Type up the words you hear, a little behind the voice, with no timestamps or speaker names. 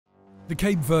The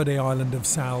Cape Verde island of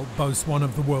Sal boasts one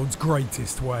of the world's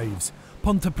greatest waves.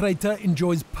 Ponta Preta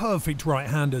enjoys perfect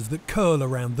right-handers that curl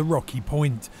around the rocky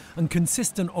point, and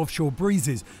consistent offshore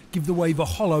breezes give the wave a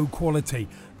hollow quality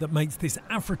that makes this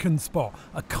African spot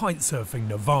a kite-surfing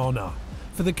nirvana.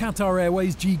 For the Qatar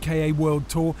Airways GKA World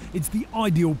Tour, it's the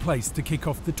ideal place to kick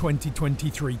off the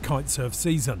 2023 kite-surf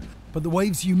season. But the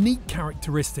wave's unique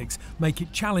characteristics make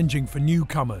it challenging for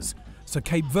newcomers, so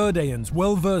Cape Verdeans,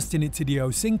 well versed in its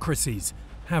idiosyncrasies,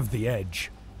 have the edge.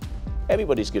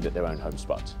 Everybody's good at their own home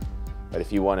spot, but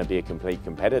if you want to be a complete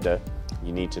competitor,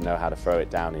 you need to know how to throw it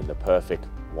down in the perfect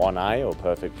one eye or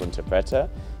perfect Ponta Preta.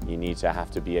 You need to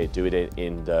have to do it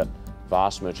in the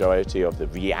vast majority of the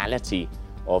reality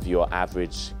of your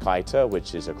average kiter,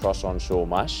 which is a cross onshore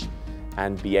mush,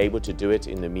 and be able to do it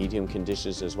in the medium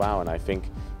conditions as well. And I think,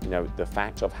 the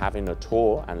fact of having a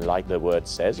tour, and like the word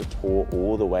says, a tour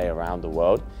all the way around the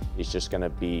world, is just going to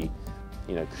be,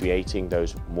 creating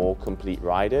those more complete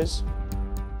riders.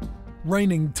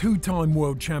 Reigning two-time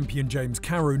world champion James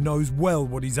Carew knows well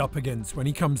what he's up against when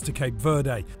he comes to Cape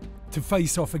Verde, to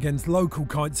face off against local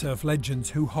kitesurf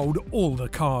legends who hold all the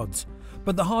cards.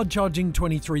 But the hard-charging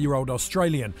 23-year-old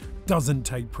Australian doesn't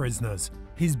take prisoners.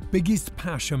 His biggest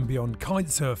passion beyond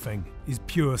kitesurfing is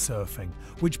pure surfing,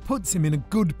 which puts him in a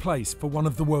good place for one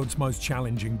of the world's most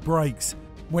challenging breaks.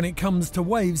 When it comes to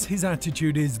waves, his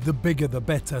attitude is the bigger the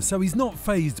better, so he's not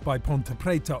fazed by Ponta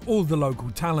Preta or the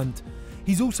local talent.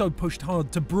 He's also pushed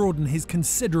hard to broaden his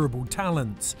considerable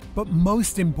talents. But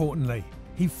most importantly,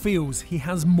 he feels he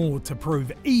has more to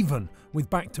prove, even with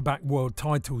back-to-back world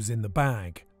titles in the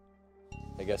bag.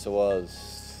 I guess it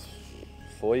was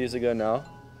 4 years ago now,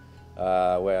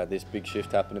 where this big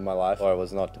shift happened in my life. Or I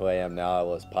was not who I am now. I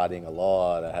was partying a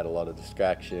lot. I had a lot of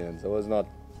distractions. I was not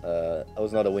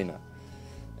a winner.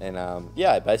 And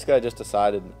basically I just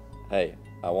decided, hey,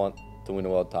 I want to win a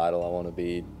world title. I want to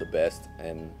be the best,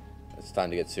 and it's time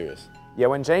to get serious. Yeah,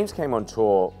 when James came on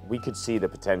tour, we could see the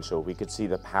potential. We could see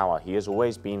the power. He has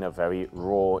always been a very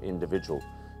raw individual.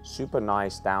 Super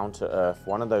nice, down to earth,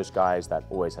 one of those guys that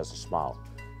always has a smile.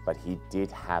 But he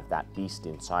did have that beast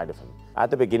inside of him.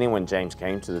 At the beginning when James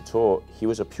came to the tour, he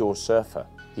was a pure surfer.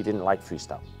 He didn't like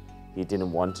freestyle. He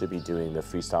didn't want to be doing the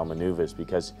freestyle maneuvers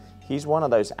because he's one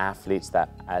of those athletes that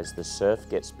as the surf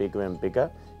gets bigger and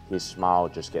bigger, his smile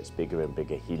just gets bigger and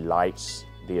bigger. He likes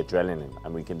the adrenaline,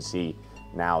 and we can see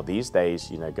now these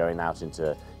days, going out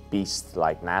into beasts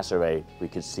like Nazare, we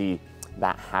could see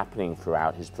that happening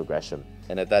throughout his progression.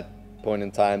 And at that point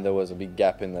in time, there was a big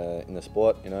gap in the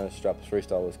sport. Strapless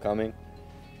freestyle was coming,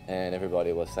 and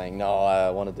everybody was saying, no,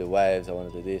 I want to do waves, I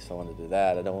want to do this, I want to do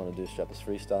that, I don't want to do strapless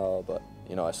freestyle. But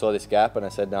I saw this gap and I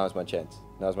said, now's my chance.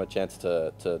 Now's my chance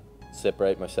to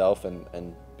separate myself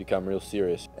and become real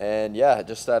serious. And yeah, I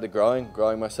just started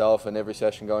growing myself, and every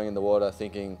session going in the water,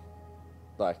 thinking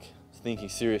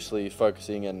seriously,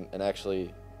 focusing and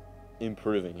actually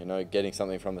improving, getting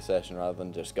something from the session rather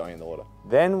than just going in the water.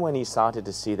 Then when he started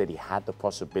to see that he had the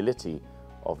possibility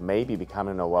of maybe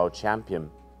becoming a world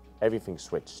champion, everything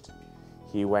switched.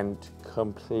 He went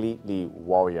completely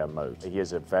warrior mode. He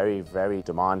is a very, very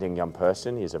demanding young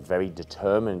person. He's a very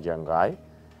determined young guy.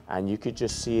 And you could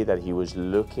just see that he was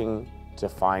looking to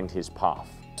find his path.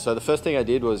 So the first thing I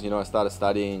did was, I started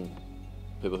studying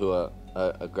people who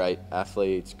are great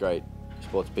athletes, great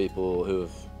sports people who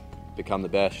have become the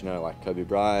best, like Kobe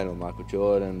Bryant or Michael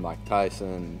Jordan, Mike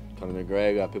Tyson, Conor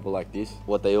McGregor, people like this.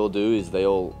 What they all do is they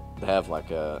have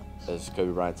as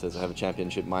Kobe Bryant says, they have a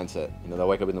championship mindset. They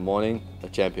wake up in the morning, a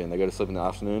champion. They go to sleep in the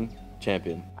afternoon,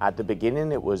 champion. At the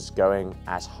beginning, it was going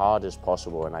as hard as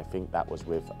possible, and I think that was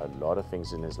with a lot of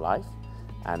things in his life.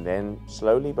 And then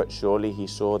slowly but surely, he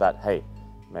saw that, hey,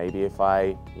 maybe if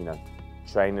I,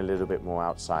 train a little bit more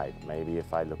outside, maybe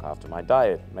if I look after my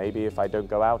diet, maybe if I don't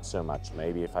go out so much,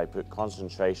 maybe if I put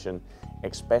concentration,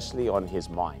 especially on his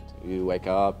mind. You wake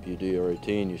up, you do your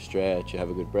routine, you stretch, you have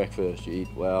a good breakfast, you eat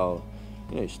well,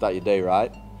 you start your day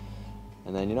right,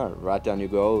 and then, write down your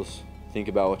goals, think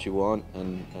about what you want,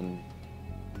 and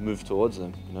move towards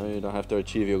them. You don't have to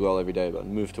achieve your goal every day, but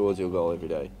move towards your goal every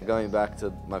day. Going back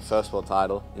to my first world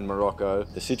title in Morocco,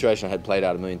 the situation I had played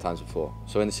out a million times before.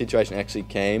 So when the situation actually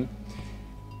came,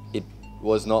 it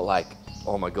was not like,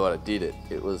 oh my God, I did it.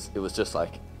 It was just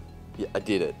like, yeah, I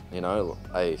did it,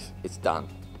 it's done,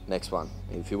 next one.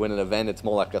 If you win an event, it's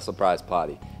more like a surprise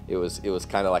party. It was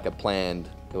kind of like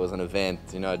it was an event,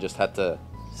 I just had to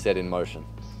set in motion.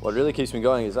 What really keeps me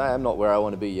going is I am not where I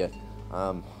want to be yet.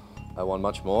 I want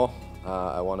much more.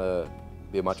 I want to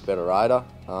be a much better rider.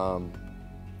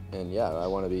 And yeah, I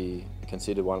want to be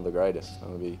considered one of the greatest. I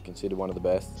want to be considered one of the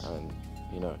best, and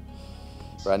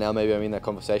right now maybe I'm in that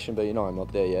conversation, but you know, I'm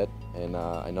not there yet, and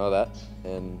I know that,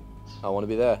 and I want to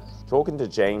be there. Talking to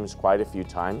James quite a few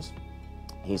times,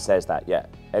 he says that, yeah,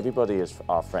 everybody is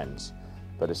our friends,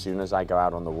 but as soon as I go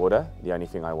out on the water, the only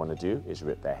thing I want to do is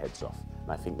rip their heads off.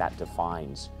 And I think that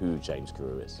defines who James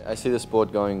Carew is. I see the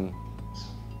sport going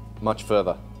much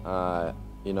further.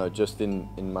 You know, just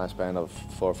in my span of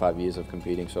 4 or 5 years of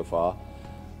competing so far,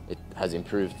 it has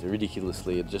improved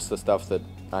ridiculously. Just the stuff that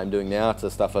I'm doing now to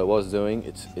the stuff I was doing,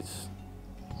 it's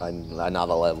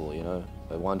another level, you know.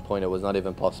 At one point it was not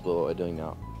even possible what we're doing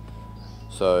now.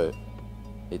 So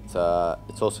it's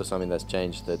also something that's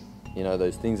changed, that, you know,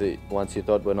 those things that once you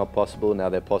thought were not possible, now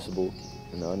they're possible.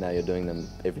 You know, now you're doing them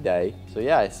every day. So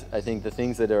yeah, I think the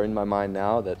things that are in my mind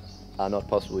now that are not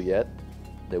possible yet,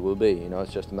 they will be. You know,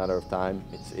 it's just a matter of time.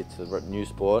 It's a new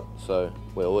sport, so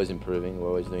we're always improving. We're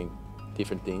always doing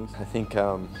different things. I think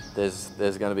there's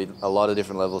going to be a lot of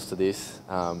different levels to this.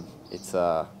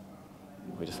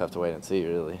 We just have to wait and see,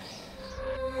 really.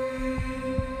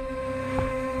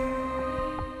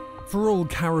 For all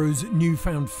Carew's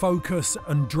newfound focus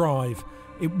and drive,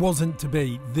 it wasn't to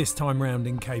be this time round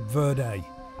in Cape Verde.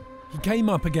 He came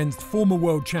up against former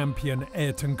world champion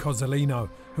Ayrton Cozzolino,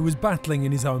 who was battling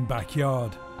in his own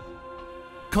backyard.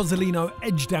 Cozzolino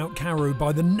edged out Carew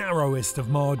by the narrowest of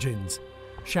margins,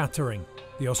 shattering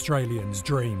the Australian's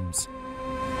dreams.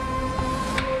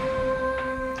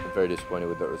 I'm very disappointed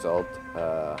with the result.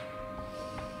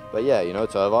 But yeah, you know,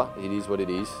 it's over. It is what it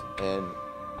is. And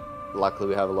luckily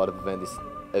we have a lot of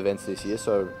events this year,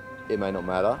 so it may not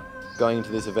matter. Going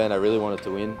into this event, I really wanted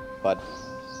to win, but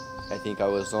I think I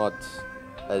was not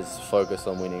as focused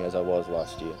on winning as I was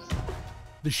last year.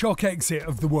 The shock exit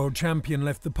of the world champion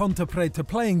left the Ponte Preta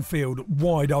playing field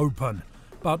wide open,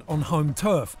 but on home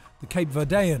turf, the Cape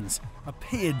Verdeans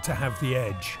appeared to have the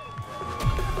edge.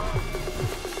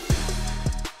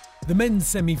 The men's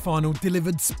semi-final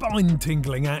delivered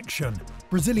spine-tingling action.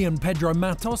 Brazilian Pedro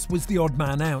Matos was the odd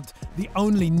man out, the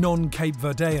only non-Cape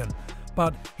Verdean.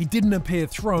 But he didn't appear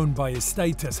thrown by his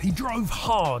status. He drove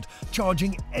hard,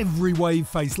 charging every wave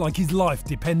face like his life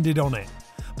depended on it.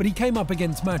 But he came up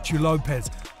against Matthew Lopez,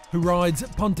 who rides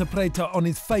Ponte Preta on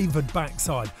his favoured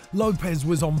backside. Lopez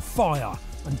was on fire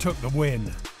and took the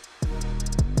win.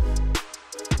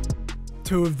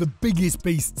 Two of the biggest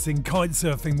beasts in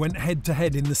kitesurfing went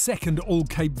head-to-head in the second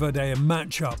all-Cape Verdean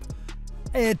matchup.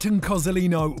 Ayrton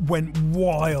Cozzolino went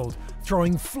wild,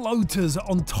 throwing floaters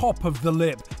on top of the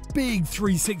lip, big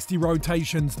 360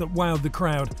 rotations that wowed the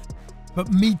crowd. But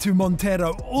Mitu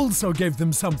Montero also gave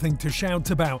them something to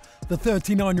shout about. The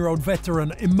 39-year-old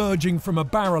veteran emerging from a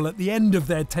barrel at the end of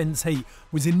their tense heat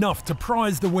was enough to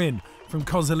prize the win from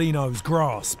Cozzolino's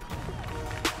grasp.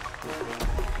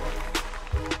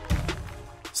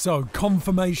 So,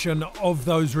 confirmation of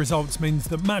those results means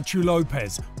that Matthew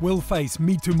Lopez will face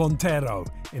Mitu Montero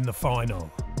in the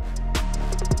final.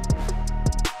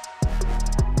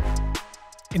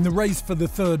 In the race for the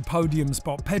third podium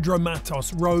spot, Pedro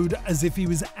Matos rode as if he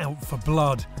was out for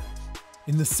blood.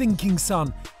 In the sinking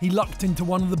sun, he lucked into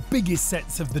one of the biggest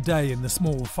sets of the day in the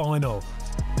small final.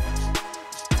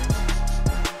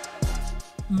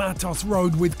 Matos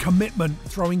rode with commitment,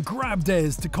 throwing grab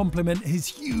dares to complement his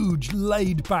huge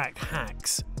laid-back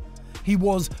hacks. He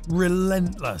was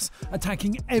relentless,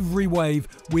 attacking every wave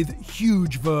with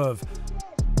huge verve.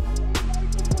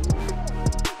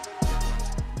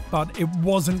 But it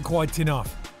wasn't quite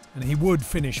enough, and he would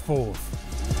finish fourth.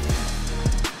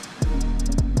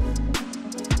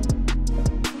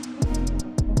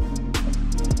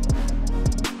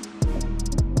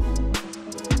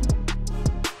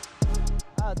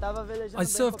 I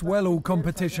surfed well all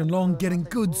competition long, getting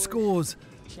good scores.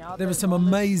 There were some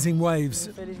amazing waves,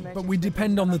 but we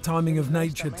depend on the timing of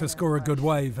nature to score a good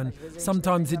wave, and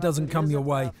sometimes it doesn't come your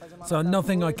way. So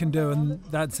nothing I can do, and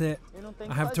that's it.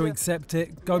 I have to accept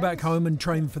it, go back home and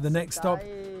train for the next stop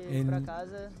in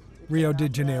Rio de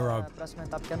Janeiro.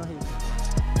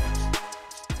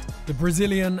 The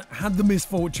Brazilian had the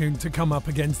misfortune to come up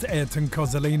against Ayrton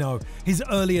Cozzolino, his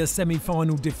earlier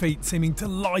semi-final defeat seeming to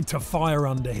light a fire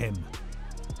under him.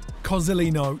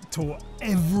 Cozzolino tore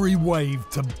every wave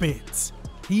to bits.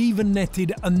 He even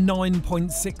netted a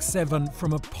 9.67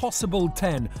 from a possible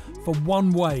 10 for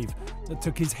one wave that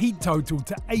took his heat total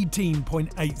to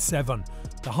 18.87,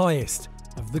 the highest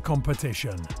of the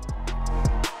competition.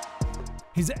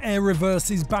 His air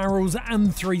reverses, barrels and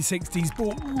 360s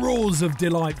brought roars of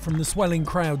delight from the swelling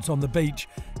crowds on the beach.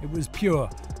 It was pure,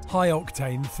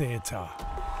 high-octane theatre.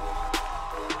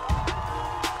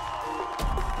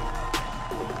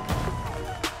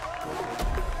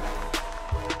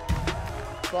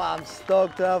 Well, I'm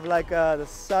stoked to have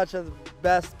such a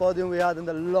best podium we had in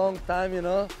a long time, you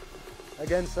know.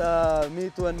 Against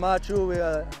Mitu and Machu,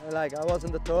 I was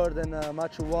in the third and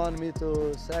Machu won,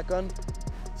 Mitu second.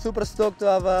 Super stoked to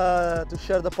have to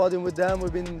share the podium with them.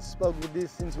 We've been spoke with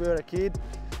this since we were a kid,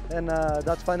 and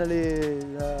that's finally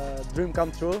dream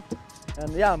come true.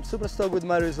 And yeah, I'm super stoked with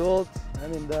my result. I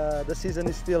mean, the season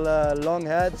is still long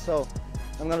ahead, so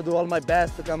I'm gonna do all my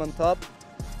best to come on top.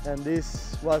 And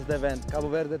this was the event. Cape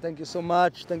Verde, thank you so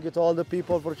much. Thank you to all the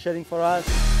people for cheering for us.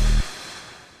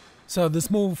 So the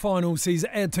small final sees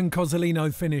Ayrton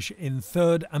Cozzolino finish in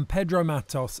third and Pedro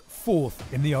Matos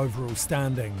fourth in the overall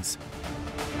standings.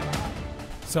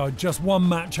 So just one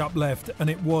match-up left, and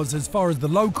it was, as far as the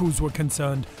locals were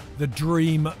concerned, the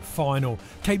dream final.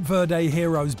 Cape Verde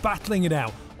heroes battling it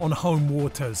out on home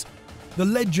waters. The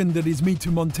legend that is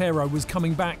Mitu Monteiro was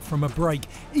coming back from a break,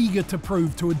 eager to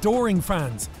prove to adoring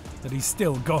fans that he's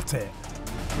still got it.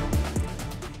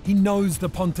 He knows the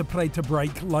Ponte Preta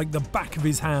break like the back of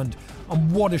his hand, and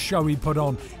what a show he put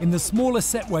on. In the smaller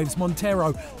set waves,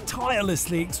 Monteiro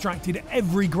tirelessly extracted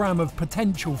every gram of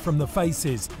potential from the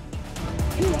faces.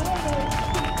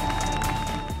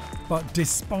 But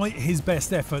despite his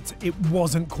best efforts, it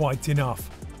wasn't quite enough,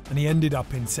 and he ended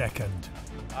up in second.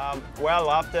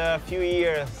 Well, after a few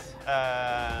years,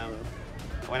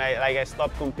 when I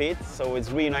stopped compete, so it's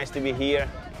really nice to be here.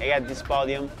 I got this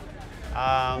podium.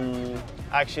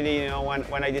 Actually, you know,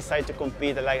 when I decided to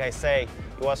compete, like I say,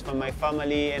 it was for my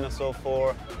family and also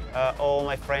for all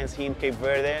my friends here in Cape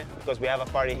Verde, because we have a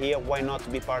party here. Why not to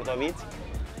be part of it?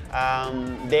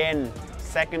 Then,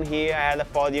 second here, I had a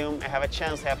podium. I have a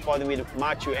chance to have a podium with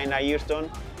Machu and Ayrton.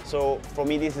 So for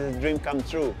me, this is a dream come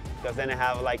true, because then I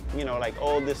have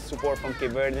all this support from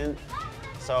Cape Verde.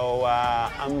 So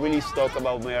I'm really stoked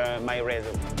about my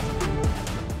result.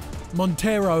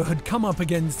 Monteiro had come up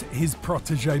against his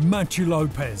protege Machu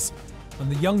Lopez,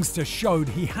 and the youngster showed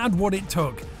he had what it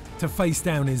took to face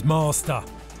down his master.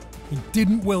 He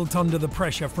didn't wilt under the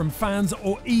pressure from fans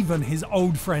or even his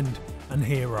old friend and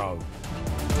hero.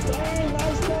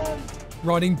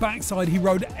 Riding backside, he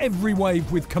rode every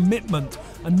wave with commitment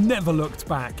and never looked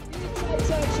back.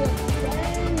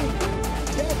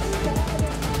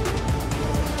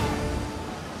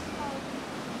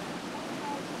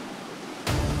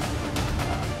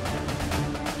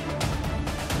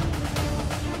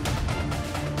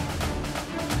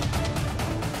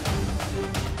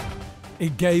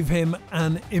 It gave him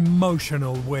an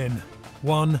emotional win,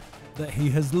 one that he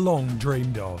has long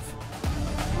dreamed of.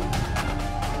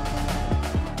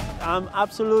 I'm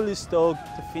absolutely stoked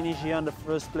to finish here in the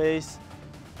first place,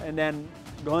 and then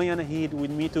going on a hit with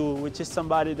Mitu, which is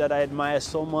somebody that I admire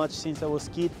so much since I was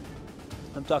a kid.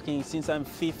 I'm talking since I'm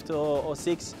 5th or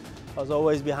 6th. I was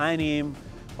always behind him,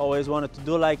 always wanted to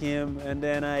do like him, and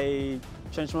then I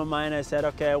changed my mind. I said,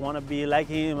 okay, I want to be like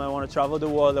him. I want to travel the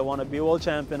world. I want to be a world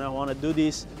champion. I want to do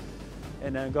this.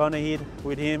 And I'm going to hit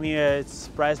with him here. It's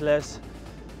priceless.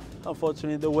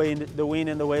 Unfortunately, the win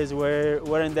and the waves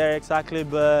weren't there exactly,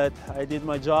 but I did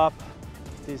my job.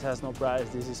 This has no price.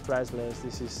 This is priceless.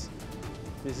 This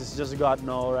is just God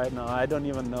knows right now. I don't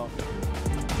even know.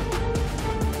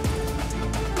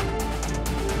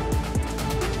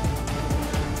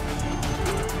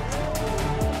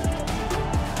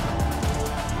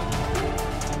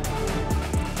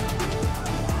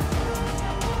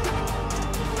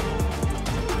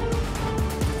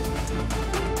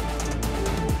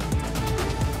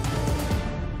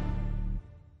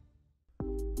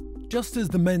 Just as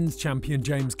the men's champion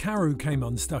James Carew came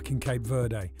unstuck in Cape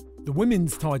Verde, the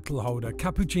women's title holder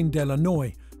Capucine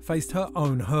Delanoy faced her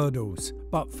own hurdles.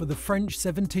 But for the French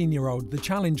 17-year-old, the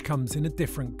challenge comes in a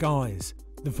different guise: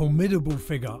 the formidable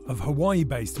figure of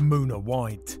Hawaii-based Muna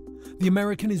White. The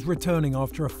American is returning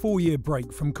after a 4-year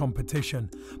break from competition.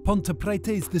 Ponte Preta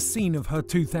is the scene of her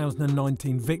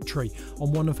 2019 victory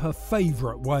on one of her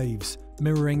favourite waves,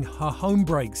 mirroring her home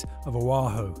breaks of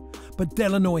Oahu. But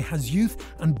Delanoy has youth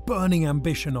and burning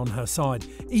ambition on her side,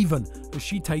 even as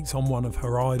she takes on one of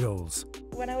her idols.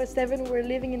 When I was 7, we were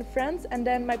living in France, and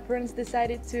then my parents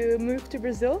decided to move to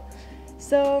Brazil.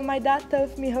 So my dad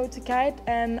taught me how to kite,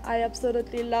 and I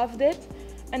absolutely loved it.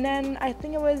 And then I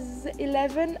think I was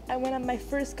 11, I went on my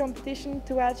first competition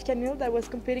to watch Canil that was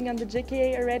competing on the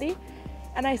GKA already.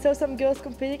 And I saw some girls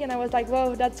competing and I was like,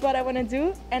 whoa, that's what I want to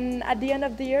do. And at the end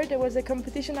of the year, there was a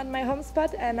competition at my home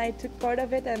spot and I took part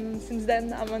of it, and since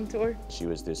then I'm on tour. She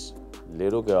was this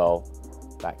little girl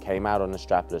that came out on a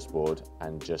strapless board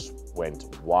and just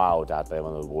went wild out there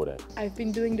on the water. I've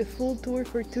been doing the full tour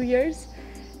for 2 years,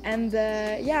 and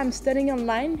yeah, I'm studying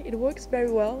online. It works very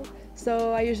well.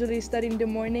 So I usually study in the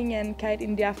morning and kite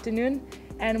in the afternoon.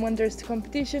 And when there's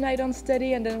competition, I don't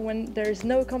study, and then when there's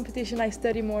no competition, I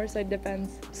study more, so it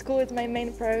depends. School is my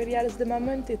main priority at the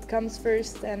moment. It comes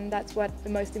first, and that's what the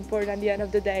most important at the end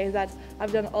of the day, is that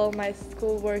I've done all my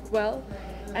schoolwork well.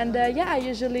 And yeah, I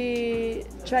usually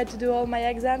try to do all my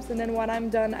exams, and then when I'm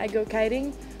done, I go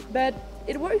kiting. But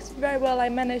it works very well. I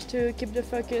managed to keep the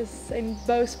focus in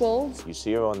both worlds. You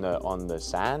see her on the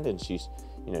sand, and she's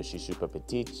super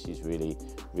petite. She's really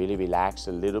relaxed,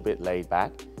 a little bit laid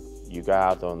back. You go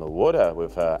out on the water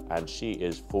with her and she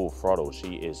is full throttle.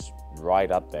 She is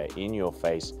right up there in your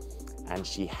face, and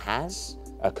she has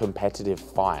a competitive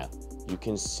fire. You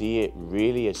can see it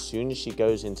really as soon as she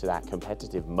goes into that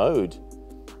competitive mode.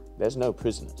 There's no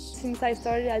prisoners. Since I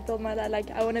started, I told my dad,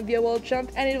 like, I want to be a world champ,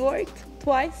 and it worked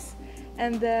twice.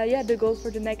 And yeah, the goal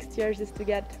for the next years is to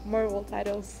get more world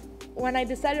titles. When I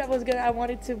decided I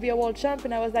wanted to be a world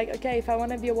champion, I was like, okay, if I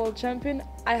want to be a world champion,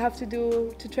 I have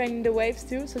to train in the waves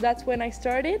too. So that's when I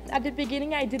started. At the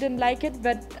beginning, I didn't like it,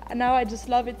 but now I just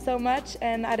love it so much.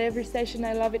 And at every session,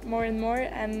 I love it more and more.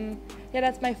 And yeah,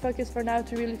 that's my focus for now,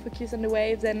 to really focus on the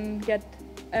waves and get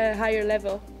a higher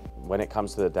level. When it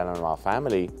comes to the Delanois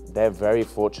family, they're very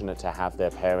fortunate to have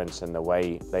their parents and the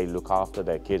way they look after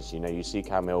their kids. You know, you see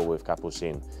Camille with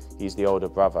Capucine. He's the older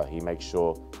brother. He makes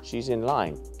sure she's in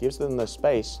line, gives them the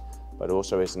space, but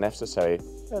also it's necessary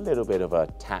a little bit of a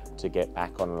tap to get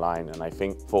back on line. And I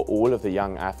think for all of the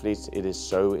young athletes, it is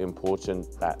so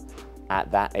important that at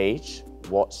that age,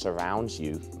 what surrounds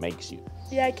you makes you.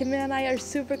 Yeah, Camille and I are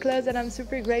super close, and I'm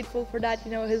super grateful for that.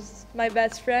 You know, he's my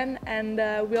best friend, and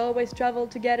we always travel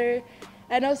together.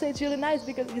 And also it's really nice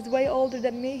because he's way older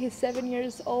than me. He's 7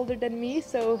 years older than me,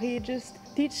 so he just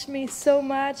teaches me so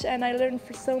much, and I learn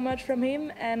so much from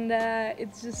him. And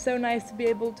it's just so nice to be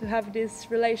able to have this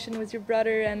relation with your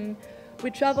brother, and we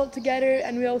travel together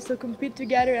and we also compete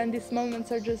together, and these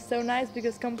moments are just so nice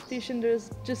because competition,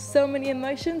 there's just so many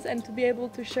emotions, and to be able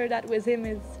to share that with him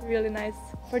is really nice.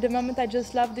 For the moment, I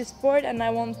just love this sport, and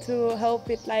I want to help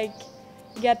it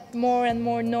get more and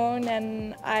more known,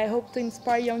 and I hope to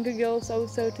inspire younger girls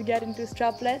also to get into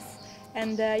strapless,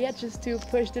 and yeah, just to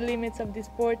push the limits of this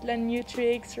sport, learn new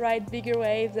tricks, ride bigger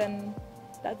waves, and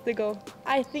that's the goal.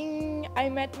 I think I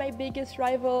met my biggest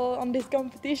rival on this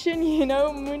competition, you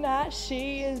know, Muna.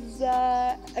 She is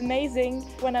amazing.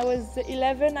 When I was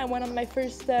 11, I went on my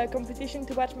first competition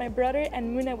to watch my brother,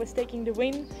 and Muna was taking the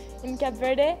win in Cape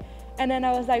Verde. And then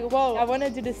I was like, whoa, I want to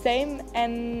do the same.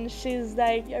 And she's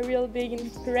like a real big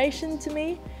inspiration to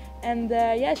me. And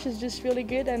yeah, she's just really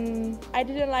good. And I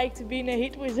didn't like to be in a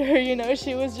heat with her, you know,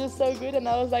 she was just so good. And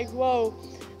I was like, whoa.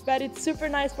 But it's super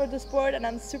nice for the sport, and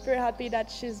I'm super happy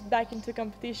that she's back into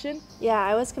competition. Yeah,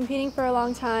 I was competing for a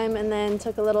long time and then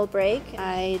took a little break.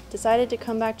 I decided to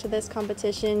come back to this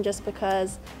competition just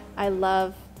because I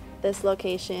love this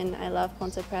location. I love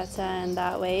Ponte Preta and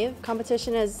that wave.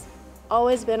 Competition has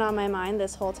always been on my mind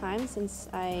this whole time since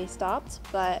I stopped,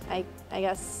 but I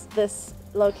guess this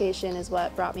location is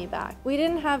what brought me back. We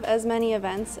didn't have as many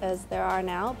events as there are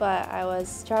now, but I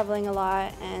was traveling a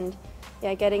lot and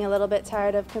yeah, getting a little bit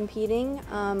tired of competing.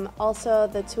 Also,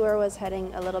 the tour was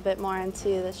heading a little bit more into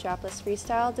the strapless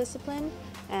freestyle discipline,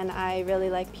 and I really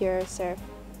like pure surf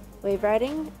wave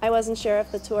riding. I wasn't sure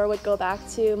if the tour would go back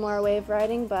to more wave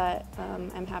riding, but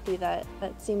I'm happy that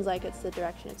seems like it's the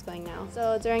direction it's going now.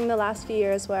 So during the last few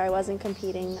years where I wasn't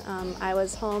competing, I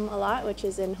was home a lot, which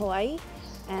is in Hawaii.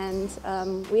 And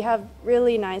we have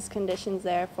really nice conditions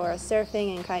there for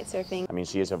surfing and kite surfing. I mean,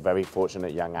 she is a very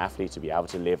fortunate young athlete to be able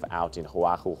to live out in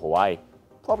Oahu, Hawaii.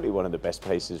 Probably one of the best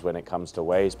places when it comes to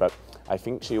waves, but I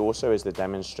think she also is the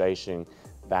demonstration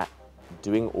that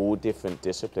doing all different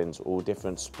disciplines, all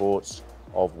different sports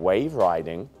of wave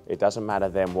riding, it doesn't matter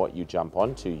then what you jump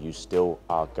onto, you still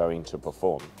are going to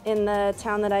perform. In the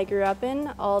town that I grew up in,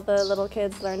 all the little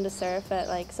kids learn to surf at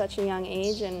like such a young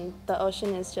age, and the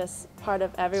ocean is just part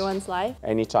of everyone's life.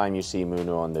 Anytime you see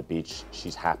Muna on the beach,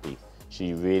 she's happy.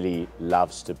 She really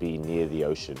loves to be near the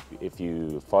ocean. If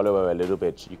you follow her a little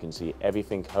bit, you can see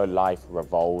everything, her life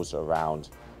revolves around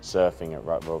surfing, it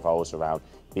revolves around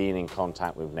being in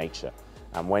contact with nature.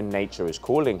 And when nature is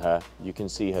calling her, you can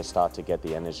see her start to get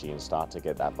the energy and start to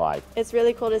get that vibe. It's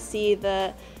really cool to see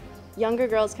the younger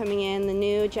girls coming in, the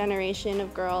new generation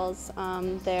of girls.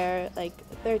 They're like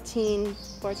 13,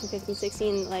 14, 15,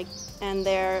 16, and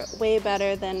they're way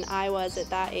better than I was at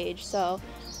that age. So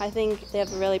I think they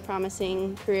have a really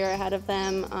promising career ahead of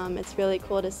them. It's really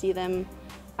cool to see them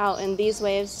out in these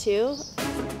waves too.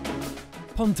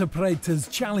 Ponte Preta's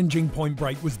challenging point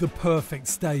break was the perfect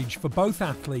stage for both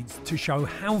athletes to show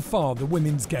how far the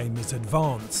women's game has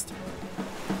advanced.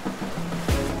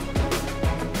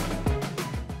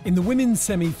 In the women's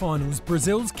semi-finals,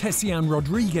 Brazil's Kessiane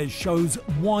Rodrigues shows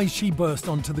why she burst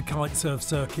onto the kitesurf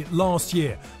circuit last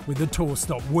year with a tour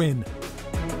stop win.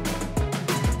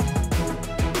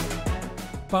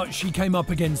 But she came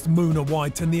up against Muna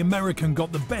White and the American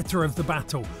got the better of the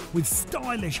battle with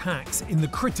stylish hacks in the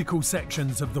critical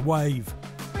sections of the wave.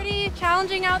 Pretty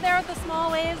challenging out there with the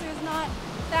small waves. There's not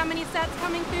that many sets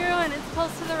coming through and it's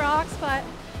close to the rocks, but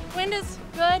wind is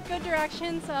good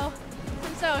direction, so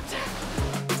I'm soaked.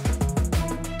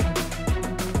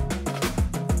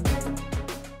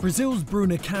 Brazil's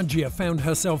Bruna Caggia found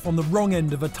herself on the wrong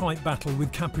end of a tight battle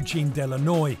with Capucine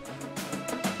Delanoy.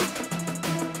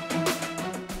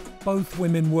 Both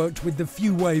women worked with the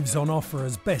few waves on offer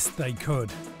as best they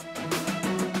could.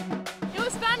 It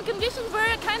was fun. Conditions were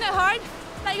kind of hard.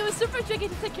 Like it was super tricky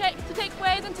to take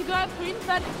waves and to go upwind,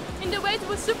 but in the waves it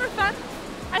was super fun.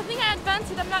 I think I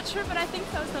advanced it, I'm not sure, but I think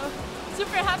so, so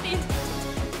super happy.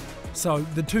 So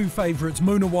the two favourites,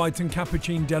 Muna White and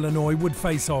Capucine Delanoy, would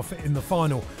face off in the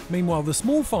final. Meanwhile, the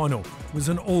small final was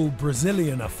an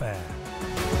all-Brazilian affair.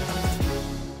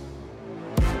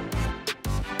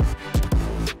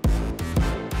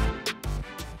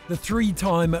 The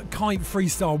three-time kite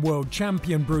freestyle world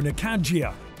champion Bruna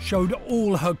Caggia showed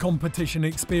all her competition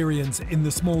experience in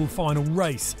the small final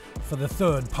race for the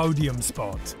third podium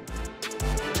spot.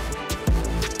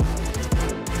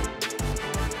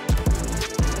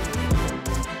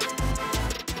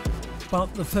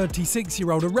 But the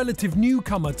 36-year-old, a relative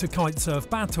newcomer to kitesurf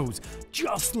battles,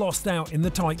 just lost out in the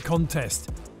tight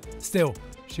contest. Still,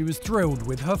 she was thrilled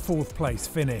with her fourth-place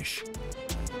finish.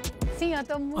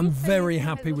 I'm very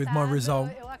happy with my result.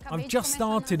 I've just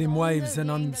started in waves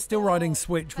and I'm still riding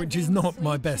switch, which is not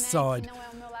my best side.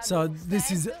 So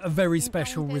this is a very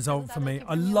special result for me.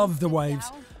 I love the waves.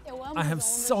 I have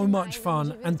so much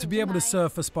fun, and to be able to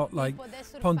surf a spot like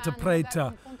Ponta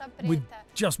Preta with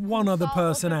just one other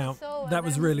person out, that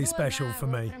was really special for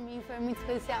me.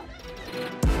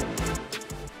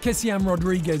 Kessiane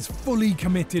Rodrigues' fully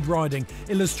committed riding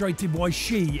illustrated why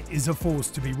she is a force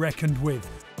to be reckoned with.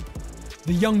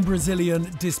 The young Brazilian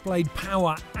displayed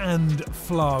power and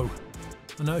flow,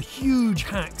 and her huge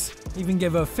hacks even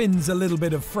gave her fins a little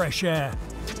bit of fresh air.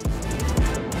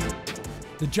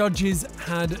 The judges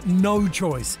had no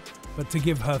choice but to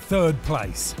give her third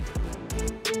place.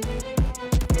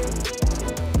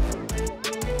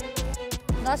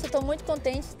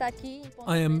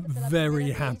 I am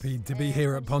very happy to be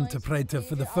here at Ponta Preta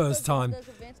for the first time.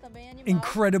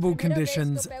 Incredible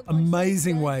conditions,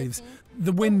 amazing waves.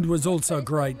 The wind was also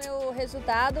great.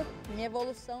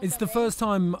 It's the first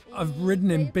time I've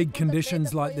ridden in big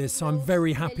conditions like this, so I'm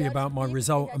very happy about my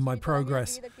result and my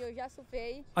progress.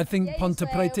 I think Ponta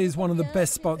Preta is one of the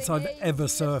best spots I've ever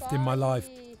surfed in my life.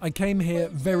 I came here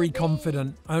very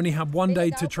confident. I only had one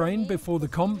day to train before the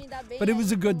comp, but it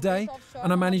was a good day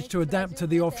and I managed to adapt to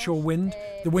the offshore wind.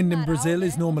 The wind in Brazil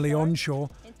is normally onshore,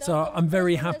 so I'm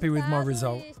very happy with my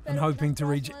result and hoping to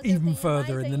reach even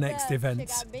further in the next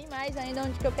events.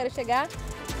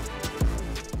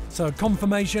 So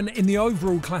confirmation in the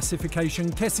overall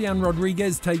classification, Kessiane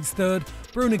Rodrigues takes third,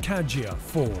 Bruna Caggia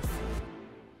fourth.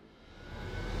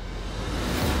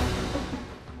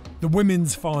 The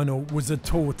women's final was a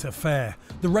taut affair.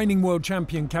 The reigning world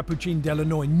champion Capucine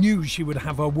Delanoy knew she would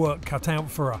have her work cut out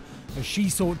for her as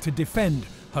she sought to defend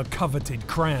her coveted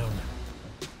crown.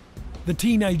 The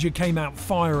teenager came out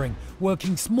firing,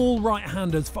 working small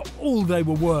right-handers for all they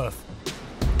were worth.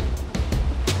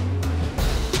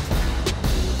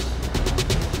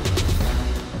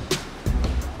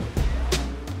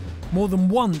 More than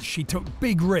once she took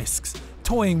big risks,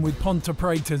 toying with Ponta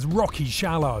Preta's rocky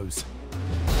shallows.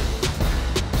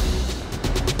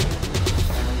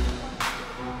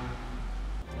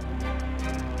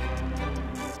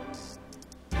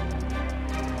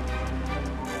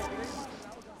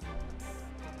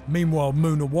 Meanwhile,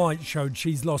 Muna White showed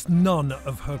she's lost none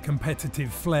of her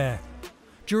competitive flair.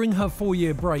 During her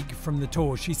 4-year break from the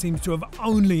tour, she seems to have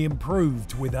only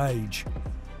improved with age.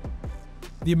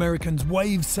 The American's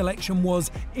wave selection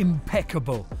was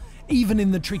impeccable. Even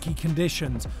in the tricky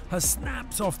conditions, her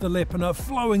snaps off the lip and her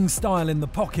flowing style in the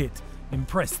pocket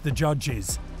impressed the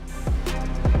judges.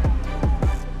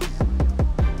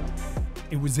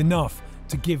 It was enough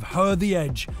to give her the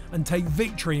edge and take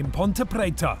victory in Ponta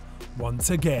Preta once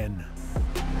again.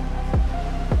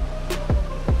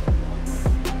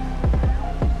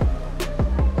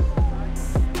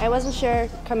 I wasn't sure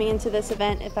coming into this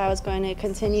event if I was going to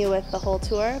continue with the whole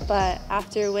tour, but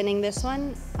after winning this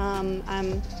one,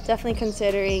 I'm definitely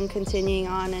considering continuing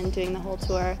on and doing the whole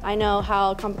tour. I know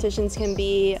how competitions can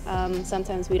be.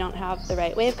 Sometimes we don't have the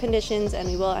right wave conditions and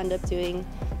we will end up doing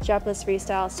strapless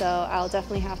freestyle, so I'll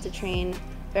definitely have to train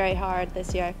very hard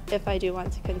this year if I do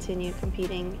want to continue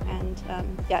competing, and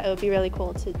yeah, it would be really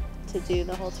cool to do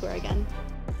the whole tour again.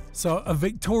 So a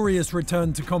victorious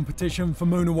return to competition for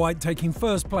Mona White, taking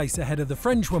first place ahead of the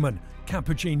Frenchwoman,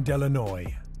 Capucine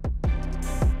Delanoy.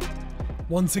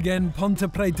 Once again, Ponte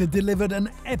Preta delivered an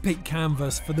epic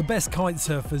canvas for the best kite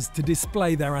surfers to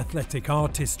display their athletic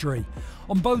artistry.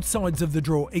 On both sides of the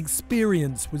draw,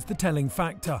 experience was the telling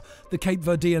factor. The Cape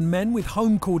Verdean men with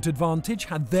home court advantage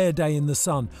had their day in the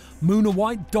sun. Mona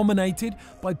White dominated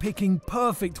by picking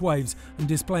perfect waves and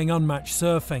displaying unmatched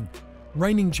surfing.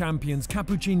 Reigning champions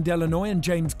Capucine Delanoy and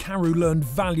James Carew learned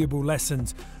valuable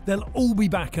lessons. They'll all be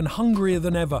back and hungrier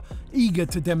than ever, eager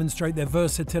to demonstrate their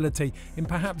versatility in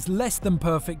perhaps less than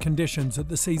perfect conditions at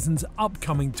the season's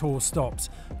upcoming tour stops.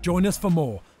 Join us for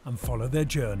more and follow their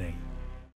journey.